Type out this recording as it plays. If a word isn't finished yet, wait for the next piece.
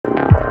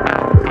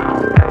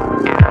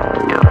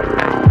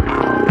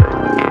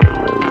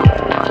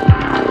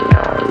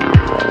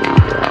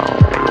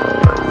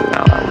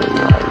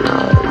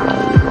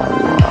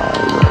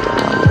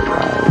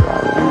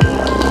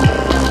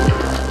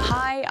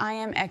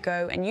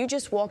Echo, and you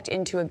just walked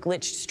into a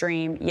glitched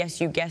stream.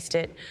 Yes, you guessed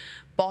it.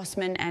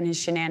 Bossman and his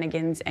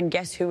shenanigans, and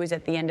guess who was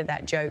at the end of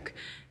that joke?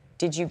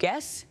 Did you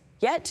guess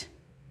yet?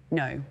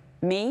 No.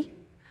 Me?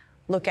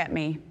 Look at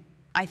me.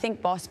 I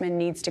think Bossman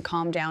needs to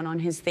calm down on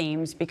his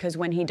themes, because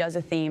when he does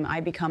a theme, I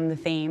become the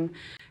theme.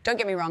 Don't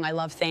get me wrong, I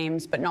love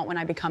themes, but not when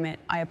I become it.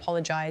 I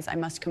apologize, I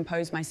must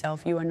compose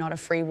myself. You are not a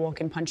free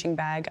walk-in punching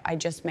bag I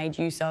just made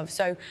use of.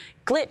 So,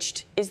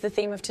 glitched is the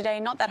theme of today.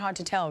 Not that hard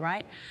to tell,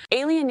 right?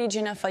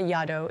 Alienígena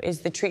fallado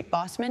is the treat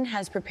Bossman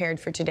has prepared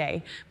for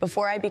today.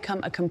 Before I become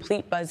a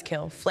complete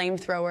buzzkill,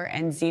 Flamethrower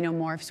and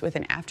Xenomorphs with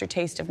an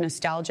aftertaste of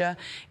nostalgia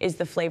is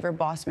the flavor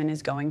Bossman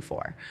is going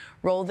for.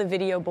 Roll the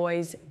video,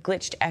 boys.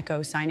 Glitched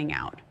Echo signing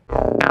out.